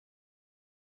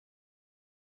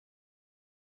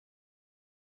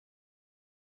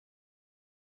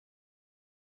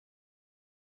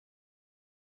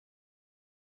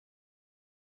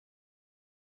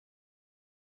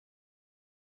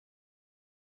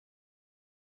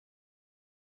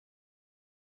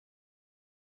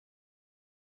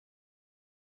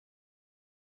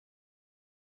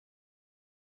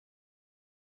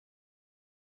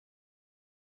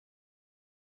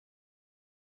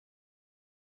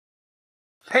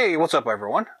Hey, what's up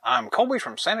everyone? I'm Colby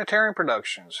from Sanitarium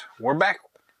Productions. We're back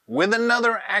with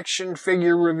another action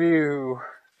figure review.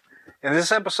 In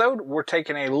this episode, we're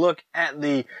taking a look at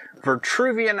the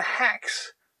Vitruvian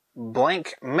Hacks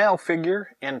blank male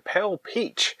figure in Pale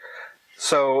Peach.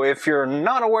 So if you're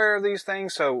not aware of these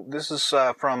things, so this is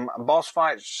from Boss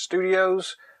Fight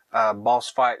Studios,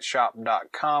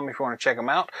 bossfightshop.com if you want to check them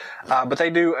out. But they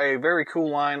do a very cool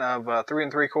line of 3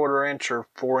 3/4 inch or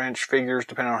 4-inch figures,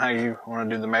 depending on how you want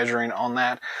to do the measuring on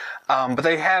that. But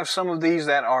they have some of these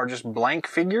that are just blank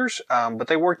figures, but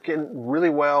they work in really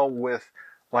well with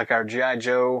like our G.I.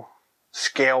 Joe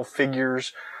scale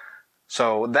figures.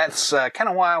 So that's kind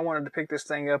of why I wanted to pick this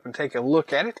thing up and take a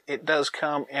look at it. It does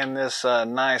come in this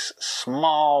nice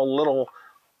small little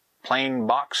plain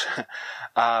box,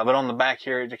 but on the back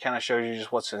here it kind of shows you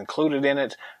just what's included in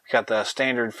it. We've got the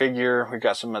standard figure, we've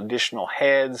got some additional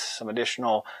heads, some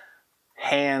additional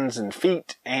hands and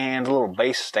feet, and a little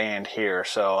base stand here.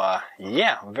 So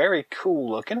yeah, very cool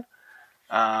looking.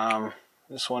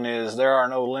 This one is There Are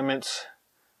No Limits.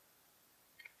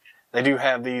 They do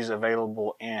have these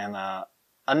available in a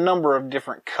number of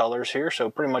different colors here, so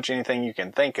pretty much anything you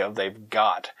can think of they've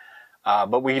got.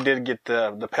 But we did get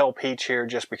the Pale Peach here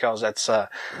just because that's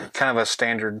kind of a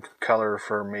standard color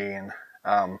for me.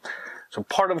 And so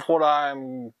part of what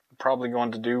I'm probably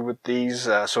going to do with these,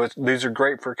 these are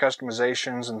great for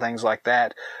customizations and things like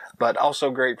that, but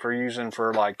also great for using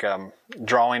for like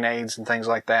drawing aids and things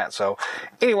like that. So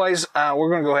anyways, we're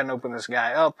going to go ahead and open this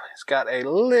guy up. It's got a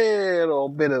little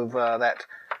bit of that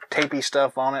tapey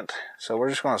stuff on it, so we're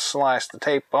just going to slice the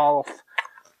tape off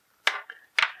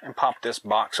and pop this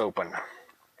box open.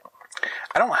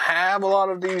 I don't have a lot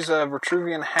of these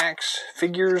Vitruvian Hacks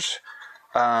figures,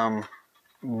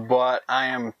 but I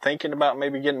am thinking about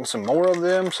maybe getting some more of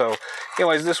them. So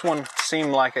anyways, this one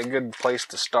seemed like a good place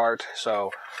to start.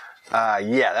 So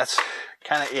yeah, that's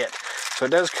kind of it. So it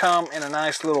does come in a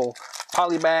nice little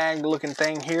poly bag looking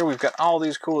thing here. We've got all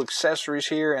these cool accessories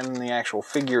here and the actual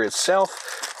figure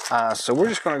itself. So we're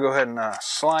just going to go ahead and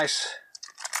slice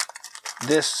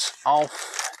this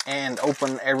off and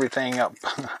open everything up.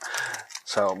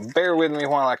 So bear with me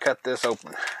while I cut this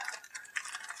open.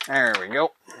 There we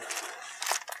go.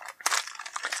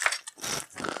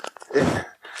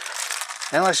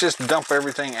 Now let's just dump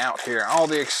everything out here. All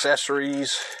the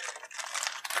accessories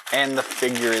and the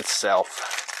figure itself.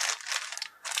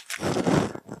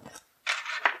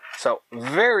 So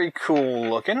very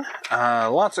cool looking.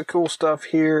 Lots of cool stuff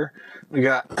here. We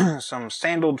got some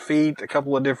sandaled feet, a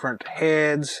couple of different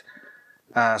heads,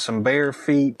 some bare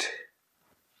feet,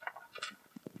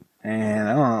 and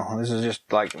I don't know, this is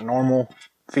just like normal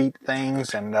feet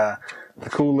things, and a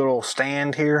cool little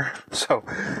stand here. So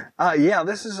yeah,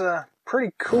 this is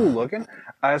pretty cool looking.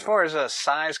 As far as a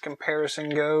size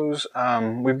comparison goes,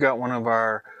 we've got one of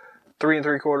our 3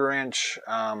 3/4 inch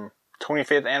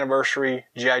 25th anniversary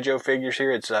G.I. Joe figures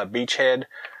here. It's Beachhead,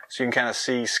 so you can kind of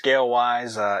see scale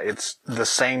wise it's the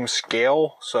same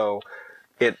scale, so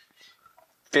it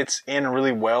fits in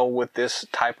really well with this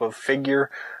type of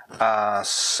figure.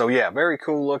 So yeah, very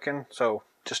cool looking. So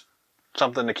just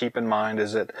something to keep in mind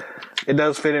is that it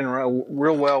does fit in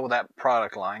real well with that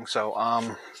product line. So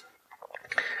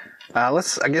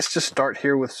let's, I guess, just start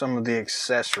here with some of the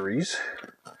accessories,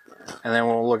 and then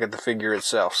we'll look at the figure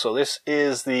itself. So this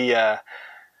is the and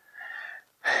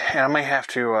I may have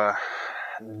to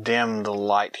dim the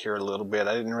light here a little bit.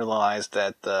 I didn't realize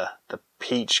that the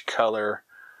peach color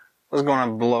was going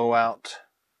to blow out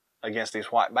against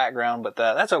this white background, but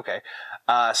that's okay.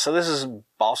 So this is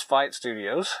Boss Fight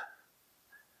Studios.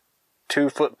 2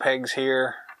 foot pegs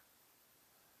here,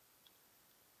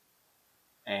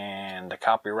 and a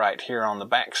copyright here on the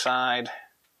back side.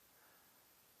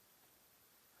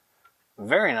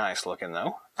 Very nice looking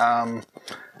though.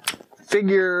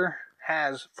 Figure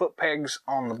has foot pegs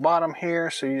on the bottom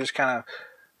here, so you just kind of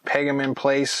peg them in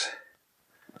place.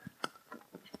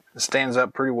 It stands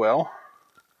up pretty well.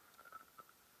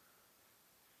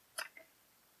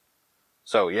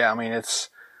 So yeah, I mean,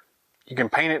 you can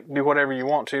paint it, do whatever you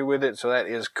want to with it, so that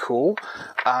is cool.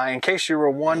 In case you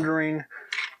were wondering,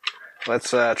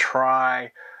 let's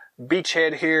try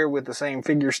Beachhead here with the same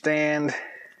figure stand.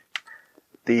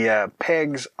 The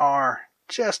pegs are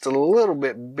just a little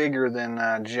bit bigger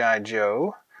than G.I.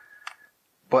 Joe,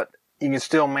 but you can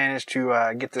still manage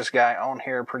to get this guy on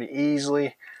here pretty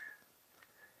easily.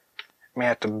 May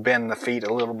have to bend the feet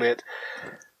a little bit,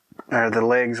 or the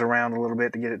legs around a little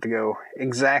bit to get it to go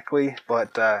exactly,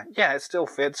 but yeah, it still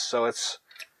fits. So it's,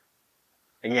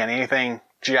 again, anything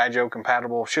G.I. Joe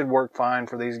compatible should work fine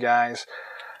for these guys.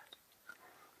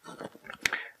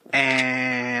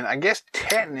 And I guess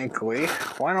technically,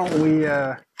 why don't we,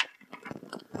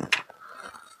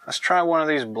 let's try one of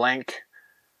these blank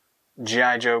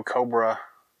G.I. Joe Cobra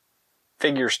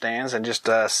figure stands and just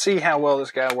see how well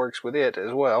this guy works with it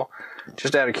as well,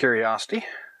 just out of curiosity.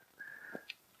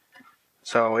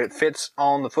 So it fits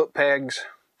on the foot pegs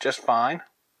just fine.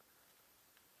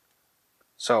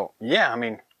 So yeah, I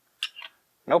mean,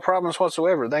 no problems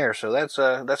whatsoever there. So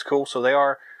that's cool. So they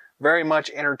are very much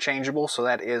interchangeable. So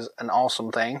that is an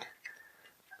awesome thing.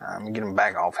 Let me get them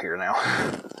back off here now.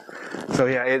 So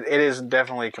yeah, it is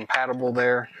definitely compatible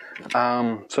there.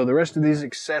 So the rest of these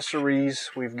accessories,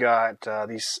 we've got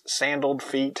these sandaled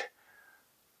feet.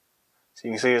 So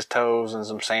you can see his toes and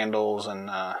some sandals, and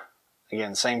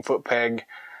again, same foot peg.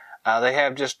 They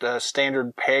have just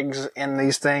standard pegs in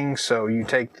these things, so you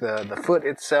take the foot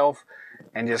itself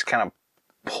and just kind of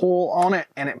pull on it,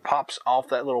 and it pops off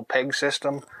that little peg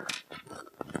system,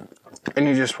 and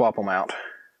you just swap them out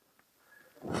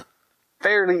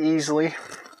fairly easily.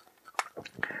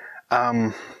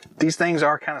 These things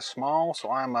are kind of small,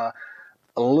 so I'm a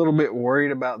little bit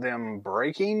worried about them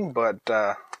breaking, but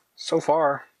so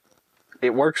far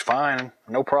it works fine.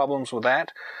 No problems with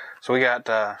that. So we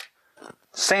got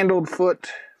sandaled foot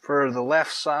for the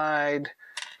left side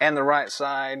and the right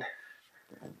side.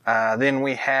 Then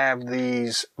we have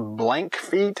these blank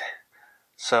feet.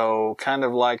 So kind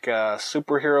of like a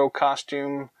superhero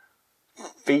costume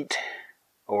feet,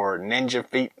 or ninja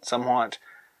feet somewhat,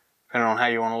 depending on how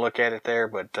you want to look at it there.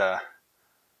 But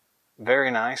very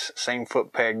nice. Same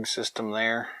foot peg system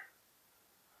there.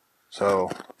 So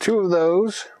 2 of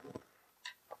those.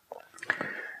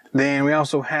 Then we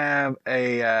also have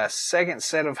a second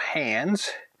set of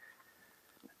hands,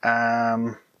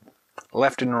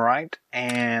 left and right,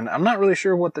 and I'm not really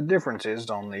sure what the difference is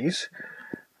on these.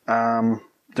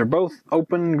 They're both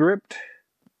open gripped.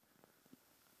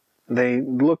 They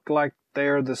look like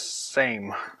they're the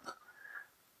same.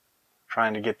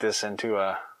 Trying to get this into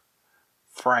a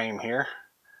frame here.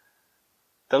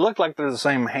 They look like they're the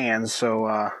same hands,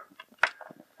 so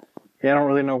yeah, I don't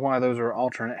really know why those are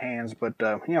alternate hands, but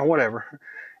you know, whatever.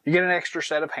 You get an extra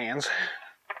set of hands.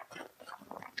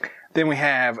 Then we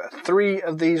have 3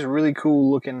 of these really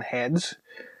cool looking heads.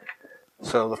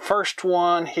 So the first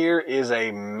one here is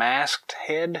a masked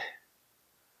head.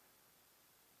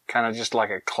 Kind of just like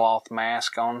a cloth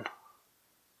mask on.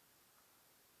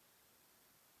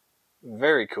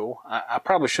 Very cool. I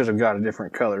probably should have got a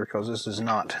different color because this is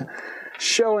not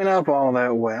showing up all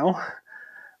that well.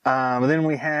 Then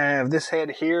we have this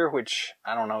head here, which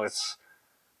I don't know if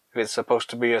it's supposed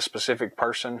to be a specific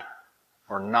person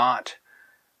or not.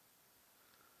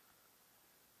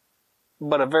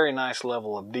 But a very nice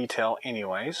level of detail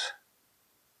anyways.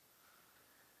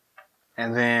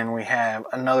 And then we have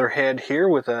another head here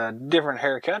with a different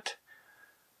haircut.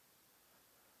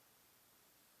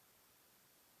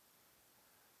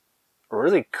 A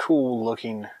really cool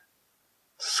looking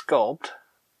sculpt.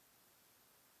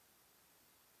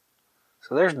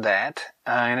 So there's that,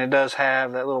 and it does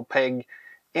have that little peg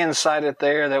inside it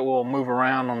there that will move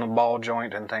around on the ball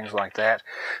joint and things like that.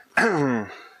 And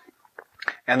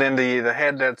then the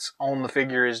head that's on the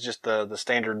figure is just the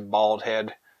standard bald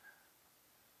head.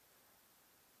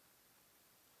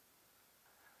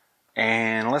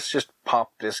 And let's just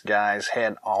pop this guy's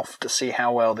head off to see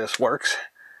how well this works.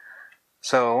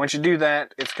 So once you do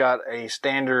that, it's got a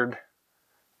standard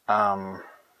ball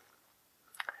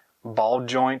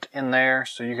joint in there,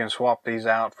 so you can swap these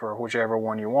out for whichever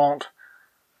one you want.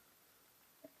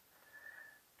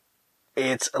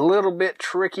 It's a little bit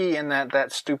tricky in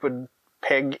that stupid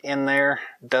peg in there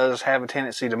does have a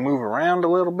tendency to move around a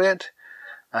little bit,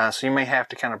 so you may have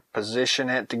to kind of position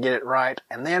it to get it right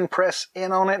and then press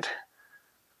in on it.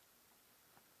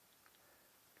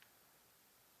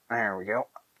 There we go.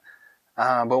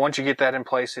 But once you get that in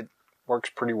place, it works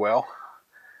pretty well.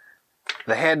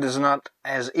 The head is not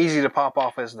as easy to pop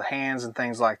off as the hands and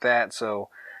things like that, so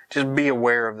just be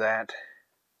aware of that.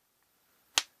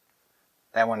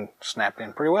 That one snapped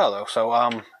in pretty well though. So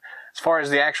as far as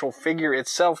the actual figure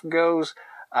itself goes,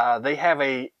 they have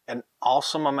an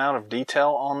awesome amount of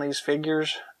detail on these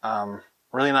figures.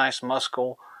 Really nice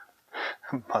musculature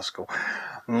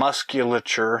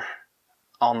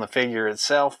on the figure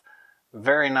itself.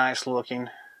 Very nice looking.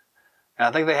 And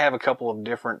I think they have a couple of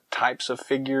different types of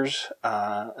figures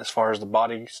as far as the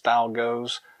body style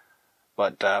goes.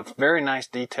 But very nice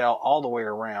detail all the way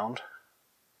around.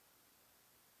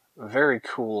 Very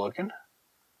cool looking.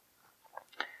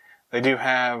 They do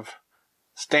have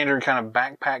standard kind of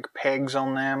backpack pegs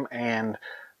on them, and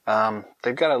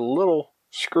they've got a little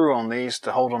screw on these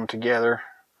to hold them together.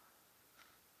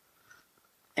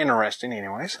 interesting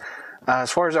anyways.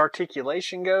 As far as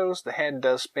articulation goes, the head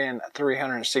does spin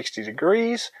 360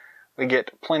 degrees. We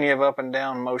get plenty of up and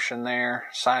down motion there,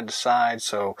 side to side,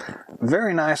 so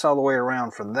very nice all the way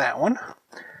around for that one.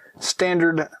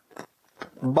 Standard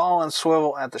ball and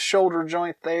swivel at the shoulder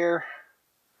joint there.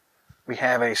 We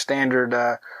have a standard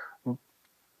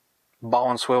ball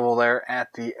and swivel there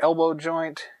at the elbow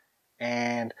joint,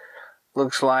 and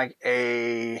looks like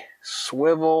a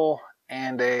swivel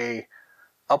and a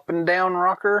up and down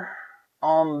rocker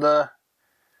on the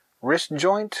wrist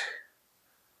joint.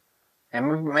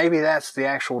 And maybe that's the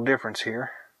actual difference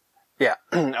here. Yeah.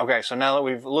 Okay, so now that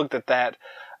we've looked at that,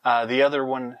 the other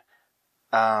one,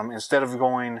 instead of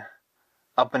going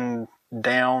up and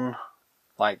down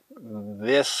like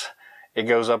this, it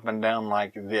goes up and down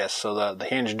like this. So the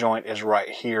hinge joint is right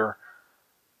here.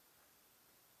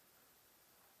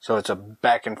 So it's a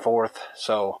back and forth.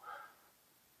 So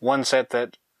one set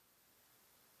that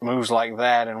moves like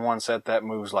that and one set that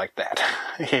moves like that.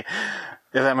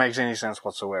 If that makes any sense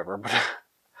whatsoever.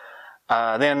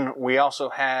 But then we also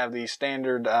have the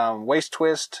standard waist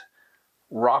twist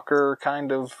rocker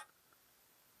kind of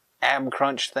ab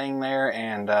crunch thing there,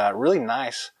 and really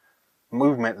nice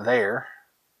movement there.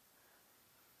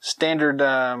 Standard,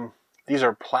 these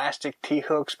are plastic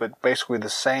T-hooks, but basically the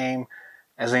same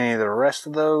as any of the rest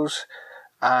of those.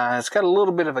 It's got a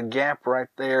little bit of a gap right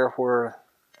there where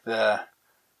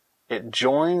it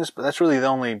joins, but that's really the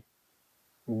only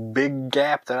big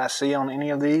gap that I see on any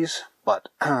of these. But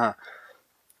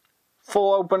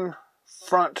full open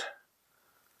front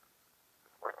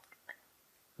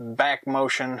back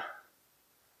motion,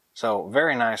 so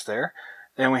very nice there.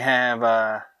 Then we have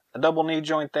a double knee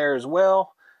joint there as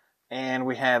well, and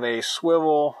we have a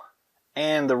swivel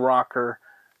and the rocker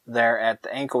there at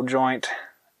the ankle joint,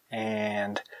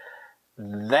 and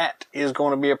that is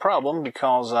going to be a problem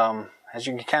because as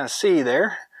you can kind of see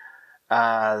there,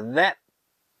 that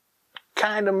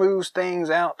kind of moves things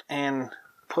out and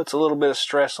puts a little bit of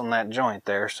stress on that joint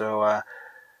there. So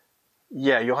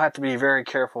yeah, you'll have to be very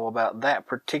careful about that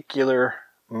particular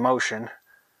motion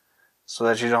so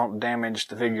that you don't damage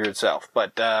the figure itself.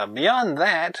 But beyond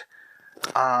that,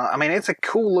 I mean, it's a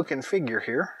cool looking figure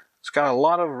here. It's got a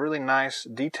lot of really nice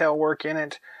detail work in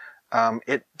it.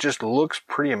 It just looks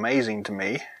pretty amazing to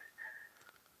me.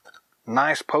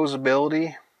 Nice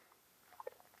posability.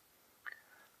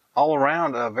 All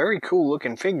around a very cool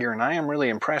looking figure, and I am really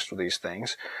impressed with these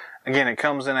things. Again, it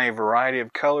comes in a variety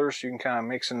of colors, so you can kind of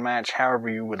mix and match however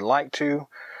you would like to.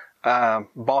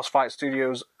 Boss Fight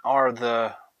Studios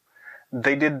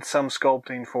they did some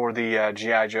sculpting for the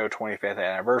G.I. Joe 25th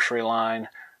anniversary line,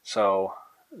 so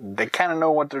they kind of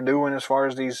know what they're doing as far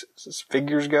as these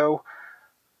figures go.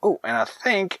 Oh, and I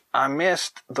think I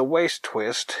missed the waist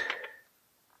twist.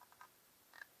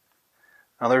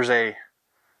 Now there's a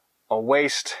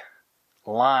waist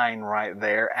line right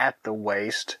there at the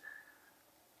waist,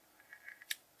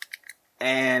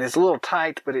 and it's a little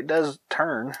tight, but it does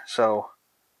turn. So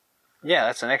yeah,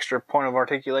 that's an extra point of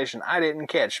articulation I didn't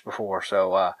catch before.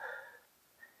 So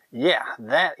yeah,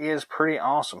 that is pretty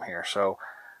awesome here. So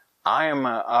I am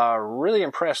really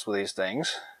impressed with these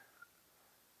things.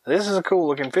 This is a cool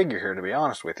looking figure here, to be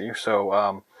honest with you.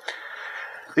 So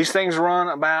these things run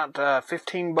about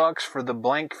 15 bucks for the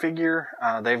blank figure.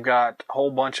 They've got a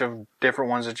whole bunch of different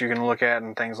ones that you can look at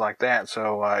and things like that.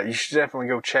 So you should definitely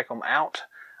go check them out.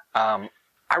 I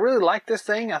really like this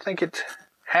thing. I think it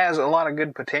has a lot of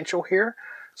good potential here.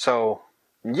 So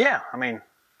yeah, I mean,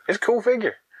 it's a cool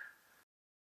figure.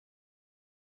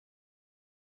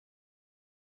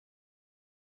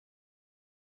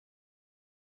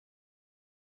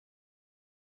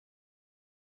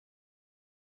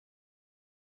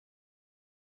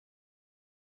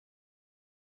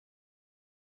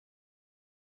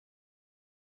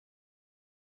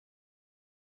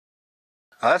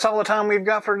 That's all the time we've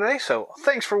got for today, so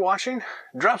thanks for watching.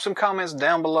 Drop some comments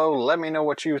down below. Let me know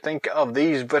what you think of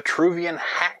these Vitruvian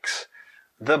hacks.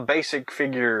 The basic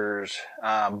figures.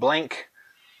 Blank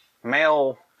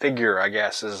male figure, I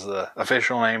guess, is the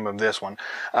official name of this one.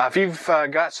 If you've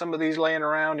got some of these laying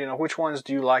around, you know, which ones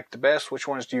do you like the best? Which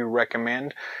ones do you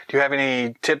recommend? Do you have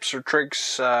any tips or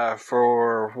tricks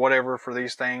for whatever for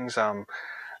these things?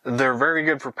 They're very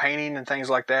good for painting and things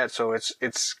like that, so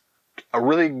it's a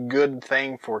really good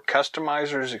thing for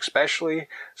customizers especially,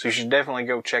 so you should definitely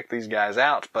go check these guys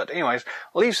out. But anyways,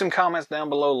 leave some comments down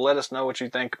below. Let us know what you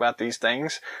think about these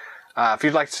things. If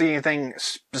you'd like to see anything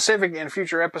specific in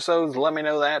future episodes, let me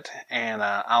know that, and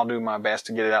I'll do my best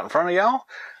to get it out in front of y'all.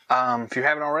 If you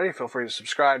haven't already, feel free to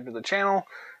subscribe to the channel,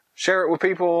 share it with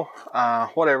people,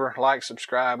 whatever, like,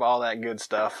 subscribe, all that good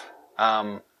stuff.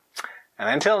 And And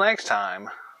until next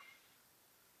time,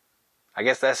 I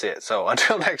guess that's it. So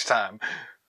until next time,